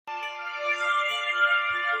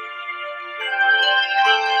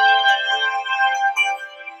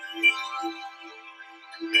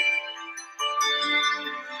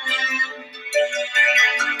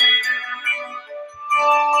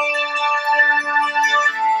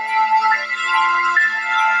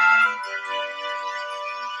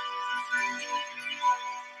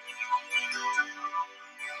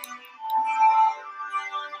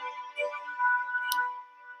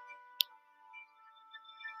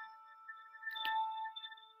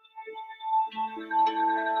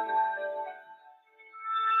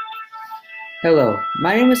Hello,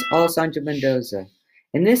 my name is Alessandro Mendoza,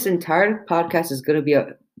 and this entire podcast is going to be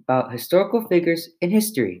about historical figures in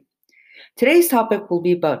history. Today's topic will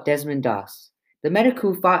be about Desmond Doss, the medic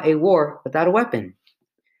who fought a war without a weapon.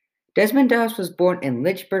 Desmond Doss was born in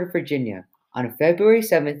Lynchburg, Virginia, on February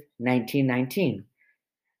 7th, 1919.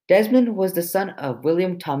 Desmond was the son of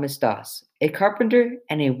William Thomas Doss, a carpenter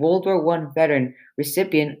and a World War I veteran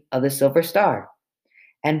recipient of the Silver Star,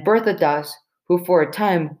 and Bertha Doss, who for a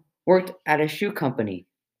time worked at a shoe company.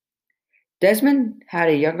 Desmond had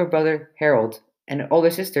a younger brother, Harold, and an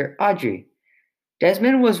older sister, Audrey.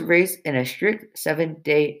 Desmond was raised in a strict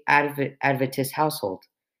Seventh-day Adventist household,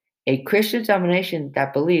 a Christian denomination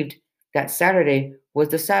that believed that Saturday was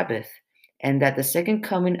the Sabbath and that the second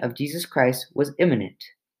coming of Jesus Christ was imminent.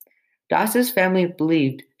 Doss's family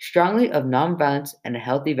believed strongly of nonviolence and a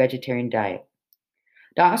healthy vegetarian diet.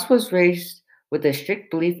 Doss was raised with a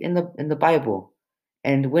strict belief in the Bible,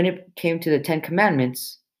 and when it came to the Ten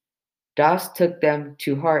Commandments, Doss took them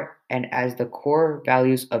to heart and as the core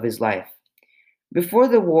values of his life. Before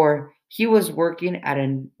the war, he was working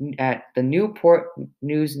at the Newport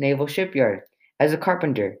News Naval Shipyard as a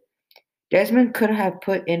carpenter. Desmond could have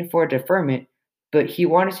put in for a deferment, but he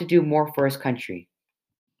wanted to do more for his country.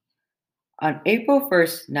 On April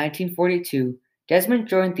 1st, 1942, Desmond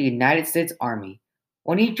joined the United States Army.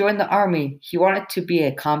 When he joined the Army, he wanted to be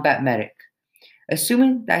a combat medic.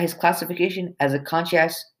 Assuming that his classification as a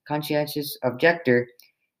conscientious objector,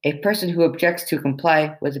 a person who objects to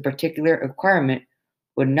comply with a particular requirement,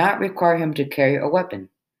 would not require him to carry a weapon.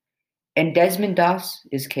 In Desmond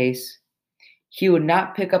Doss's case, he would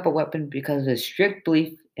not pick up a weapon because of his strict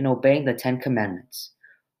belief in obeying the Ten Commandments.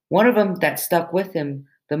 One of them that stuck with him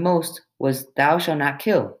the most was "Thou shalt not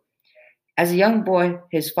kill." As a young boy,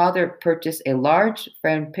 his father purchased a large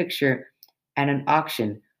framed picture at an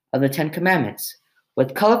auction of the Ten Commandments.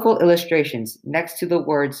 With colorful illustrations next to the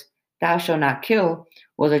words, "Thou shalt not kill,"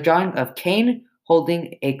 was a drawing of Cain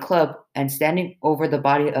holding a club and standing over the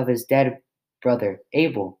body of his dead brother,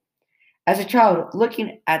 Abel. As a child,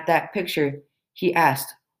 looking at that picture, he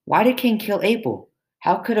asked, "Why did Cain kill Abel?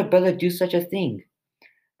 How could a brother do such a thing?"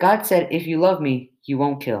 God said, "If you love me, you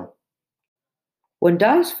won't kill." When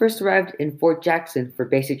Doss first arrived in Fort Jackson for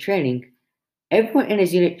basic training, everyone in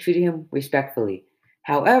his unit treated him respectfully.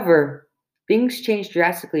 However, things changed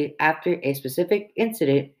drastically after a specific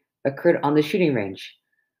incident occurred on the shooting range.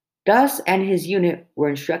 Doss and his unit were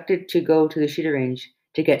instructed to go to the shooting range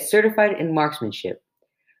to get certified in marksmanship.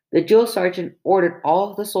 The drill sergeant ordered all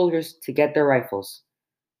of the soldiers to get their rifles.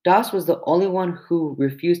 Doss was the only one who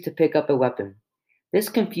refused to pick up a weapon. This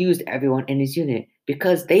confused everyone in his unit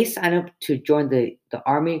because they signed up to join the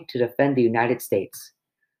army to defend the United States.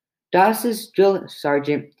 Doss's drill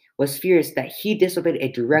sergeant was furious that he disobeyed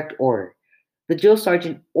a direct order. The drill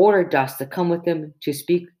sergeant ordered Doss to come with him to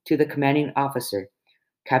speak to the commanding officer,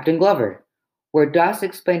 Captain Glover, where Doss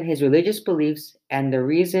explained his religious beliefs and the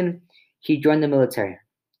reason he joined the military.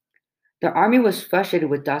 The army was frustrated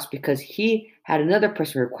with Doss because he had another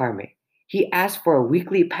personal requirement. He asked for a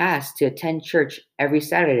weekly pass to attend church every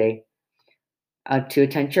Saturday.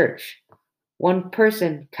 One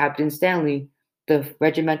person, Captain Stanley, the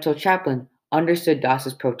regimental chaplain, understood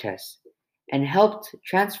Doss's protest and helped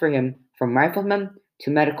transfer him from rifleman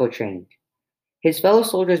to medical training. His fellow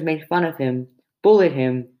soldiers made fun of him, bullied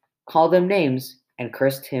him, called him names, and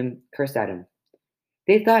cursed at him.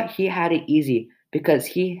 They thought he had it easy because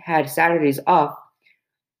he had Saturdays off,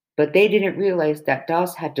 but they didn't realize that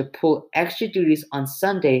Doss had to pull extra duties on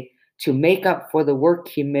Sunday to make up for the work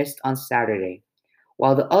he missed on Saturday.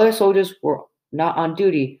 While the other soldiers were not on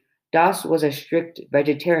duty, Doss was a strict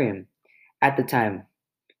vegetarian at the time.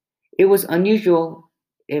 It was unusual.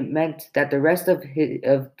 It meant that the rest of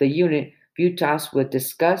the unit viewed Doss with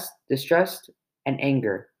disgust, distrust, and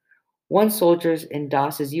anger. One soldier in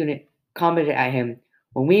Doss's unit commented at him,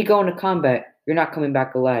 "When we go into combat, you're not coming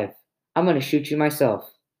back alive. I'm going to shoot you myself."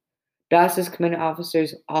 Doss's commanding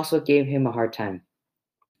officers also gave him a hard time.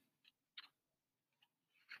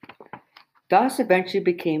 Doss eventually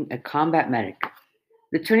became a combat medic.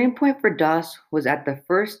 The turning point for Doss was at the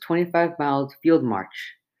first 25-mile field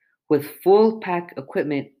march, with full pack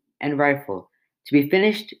equipment and rifle, to be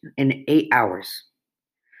finished in 8 hours.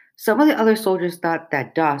 Some of the other soldiers thought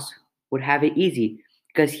that Doss would have it easy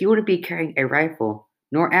because he wouldn't be carrying a rifle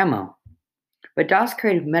nor ammo. But Doss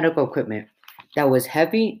carried medical equipment that was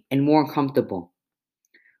heavy and more uncomfortable.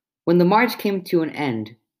 When the march came to an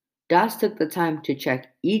end, Doss took the time to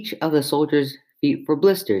check each of the soldiers' feet for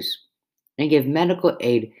blisters and give medical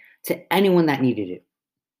aid to anyone that needed it.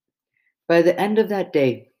 By the end of that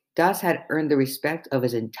day, Doss had earned the respect of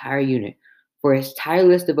his entire unit for his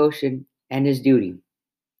tireless devotion and his duty.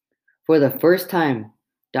 For the first time,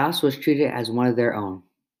 Doss was treated as one of their own.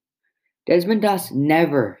 Desmond Doss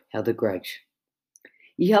never held a grudge.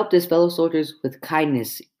 He helped his fellow soldiers with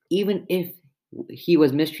kindness, even if he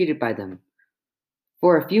was mistreated by them.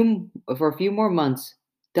 For a few more months,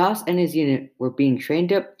 Doss and his unit were being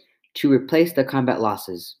trained up to replace the combat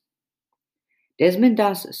losses. Desmond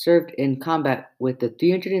Doss served in combat with the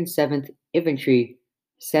 307th Infantry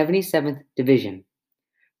 77th Division,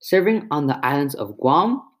 serving on the islands of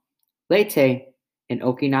Guam, Leyte, and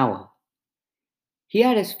Okinawa. He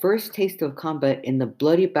had his first taste of combat in the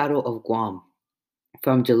bloody Battle of Guam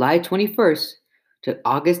from July 21st to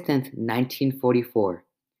August 10th, 1944.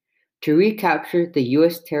 To recapture the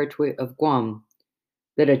U.S. territory of Guam,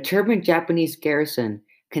 the determined Japanese garrison,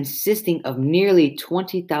 consisting of nearly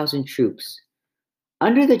 20,000 troops.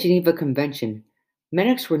 Under the Geneva Convention,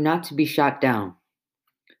 medics were not to be shot down,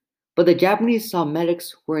 but the Japanese saw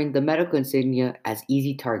medics wearing the medical insignia as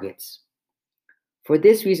easy targets. For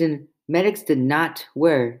this reason, medics did not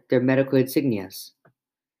wear their medical insignias.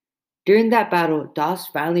 During that battle, Doss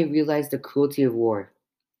finally realized the cruelty of war.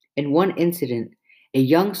 In one incident, a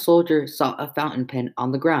young soldier saw a fountain pen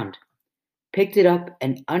on the ground, picked it up,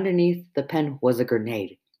 and underneath the pen was a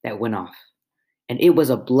grenade that went off, and it was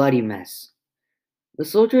a bloody mess. The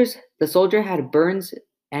soldier had burns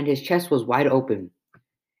and his chest was wide open,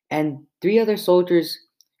 and 3 other soldiers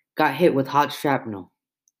got hit with hot shrapnel.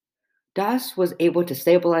 Doss was able to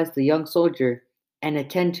stabilize the young soldier and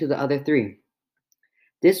attend to the other 3.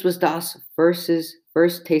 This was Doss'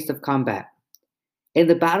 first taste of combat. In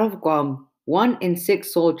the Battle of Guam, 1 in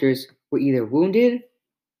 6 soldiers were either wounded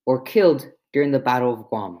or killed during the Battle of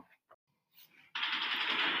Guam.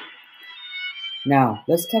 Now,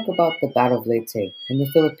 let's talk about the Battle of Leyte in the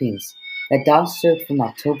Philippines that Doss served from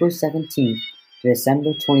October 17th to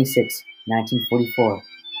December 26, 1944.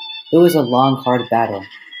 It was a long, hard battle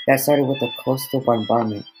that started with a coastal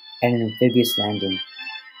bombardment and an amphibious landing.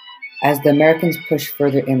 As the Americans pushed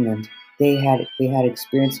further inland, they had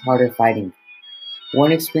experienced harder fighting.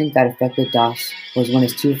 One experience that affected Doss was when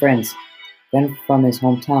his 2 friends, then from his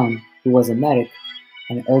hometown, who was a medic,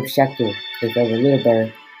 and Herb Schechter, a fellow little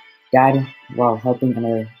bear, died while helping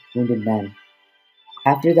another wounded man.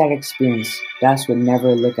 After that experience, Doss would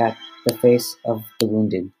never look at the face of the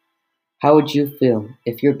wounded. How would you feel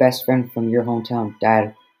if your best friend from your hometown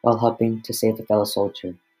died while helping to save a fellow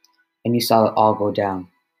soldier, and you saw it all go down?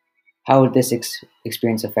 How would this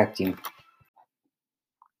experience affect you?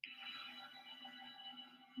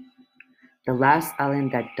 The last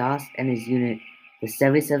island that Doss and his unit, the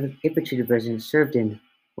 77th Infantry Division, served in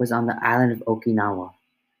was on the island of Okinawa.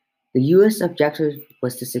 The U.S. objective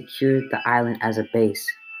was to secure the island as a base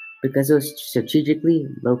because it was strategically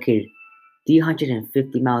located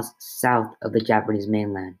 350 miles south of the Japanese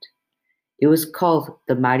mainland. It was called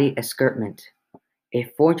the Mighty Escarpment, a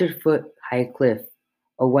 400-foot high cliff,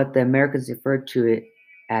 or what the Americans referred to it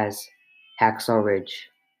as Hacksaw Ridge.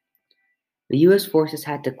 The U.S. forces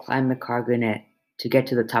had to climb the cargo net to get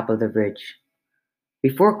to the top of the ridge.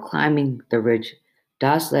 Before climbing the ridge,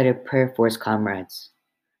 Doss led a prayer for his comrades.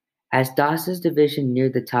 As Doss's division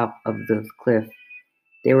neared the top of the cliff,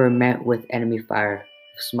 they were met with enemy fire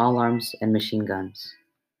of small arms and machine guns.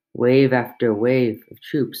 Wave after wave of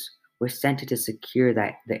troops were sent to secure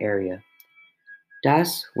the area.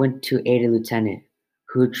 Doss went to aid a lieutenant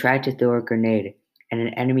who tried to throw a grenade, and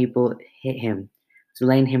an enemy bullet hit him,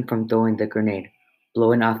 delaying him from throwing the grenade,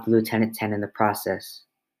 blowing off the lieutenant's hand in the process,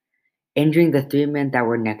 injuring the 3 men that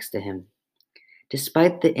were next to him.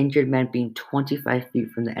 Despite the injured men being 25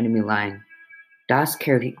 feet from the enemy line, Doss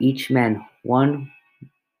carried each man one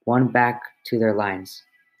back to their lines.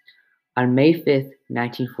 On May 5th,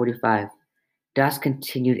 1945, Doss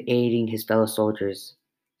continued aiding his fellow soldiers.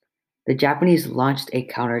 The Japanese launched a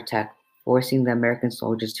counterattack, forcing the American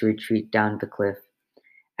soldiers to retreat down the cliff,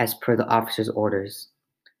 as per the officer's orders.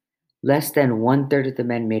 Less than 1/3 of the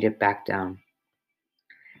men made it back down.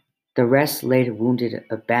 The rest lay wounded,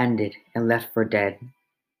 abandoned, and left for dead,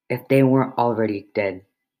 if they weren't already dead.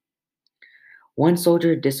 One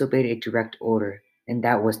soldier disobeyed a direct order, and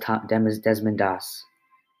that was Desmond Doss.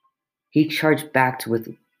 He charged back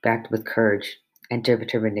with courage and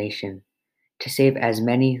determination to save as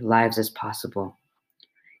many lives as possible.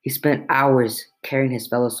 He spent hours carrying his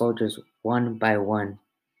fellow soldiers one by one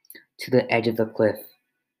to the edge of the cliff.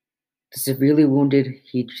 The severely wounded,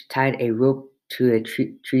 he tied a rope to a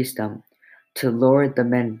tree stump to lower the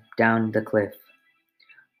men down the cliff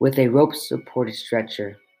with a rope-supported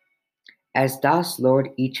stretcher. As Doss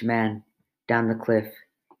lowered each man down the cliff,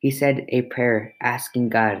 he said a prayer asking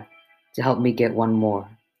God to help me get one more,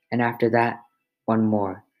 and after that, one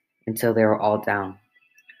more, until they were all down.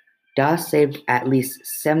 Doss saved at least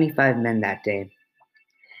 75 men that day.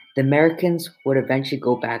 The Americans would eventually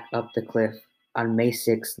go back up the cliff on May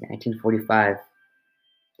 6, 1945,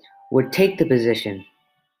 would take the position.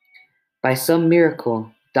 By some miracle,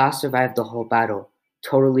 Doss survived the whole battle,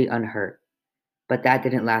 totally unhurt. But that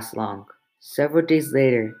didn't last long. Several days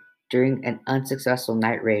later, during an unsuccessful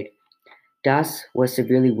night raid, Doss was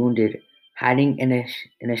severely wounded, hiding in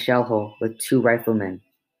a shell hole with two riflemen.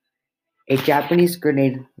 A Japanese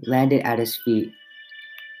grenade landed at his feet.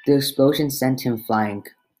 The explosion sent him flying.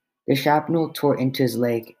 The shrapnel tore into his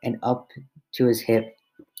leg and up to his hip.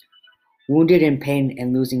 Wounded in pain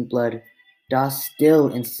and losing blood, Doss still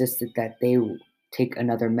insisted that they take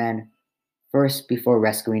another man first before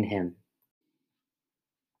rescuing him.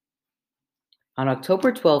 On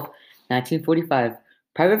October 12, 1945,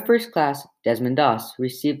 Private First Class Desmond Doss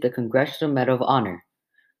received the Congressional Medal of Honor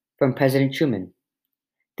from President Truman.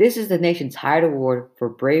 This is the nation's highest award for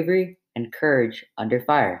bravery and courage under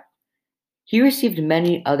fire. He received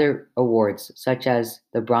many other awards, such as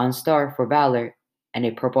the Bronze Star for Valor and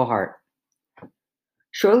a Purple Heart.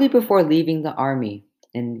 Shortly before leaving the Army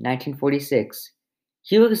in 1946,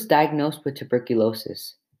 he was diagnosed with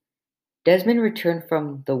tuberculosis. Desmond returned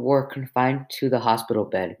from the war confined to the hospital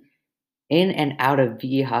bed, in and out of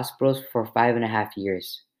VA hospitals for 5.5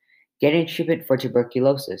 years, getting treatment for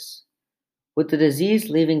tuberculosis. With the disease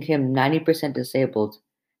leaving him 90% disabled,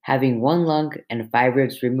 having one lung and 5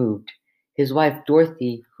 ribs removed, his wife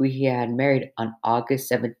Dorothy, who he had married on August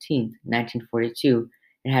 17, 1942,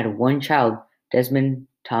 and had one child, Desmond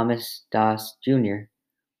Thomas Doss Jr.,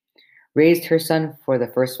 raised her son for the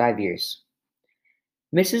first 5 years.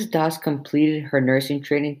 Mrs. Doss completed her nursing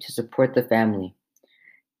training to support the family.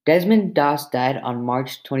 Desmond Doss died on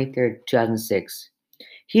March 23, 2006.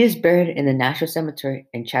 He is buried in the National Cemetery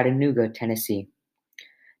in Chattanooga, Tennessee.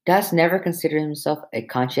 Doss never considered himself a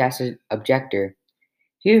conscientious objector.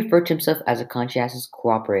 He referred to himself as a conscientious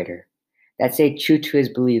cooperator that stayed true to his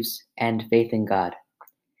beliefs and faith in God.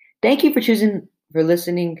 Thank you for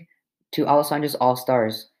listening to Alessandro's All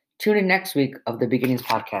Stars. Tune in next week of the Beginnings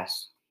podcast.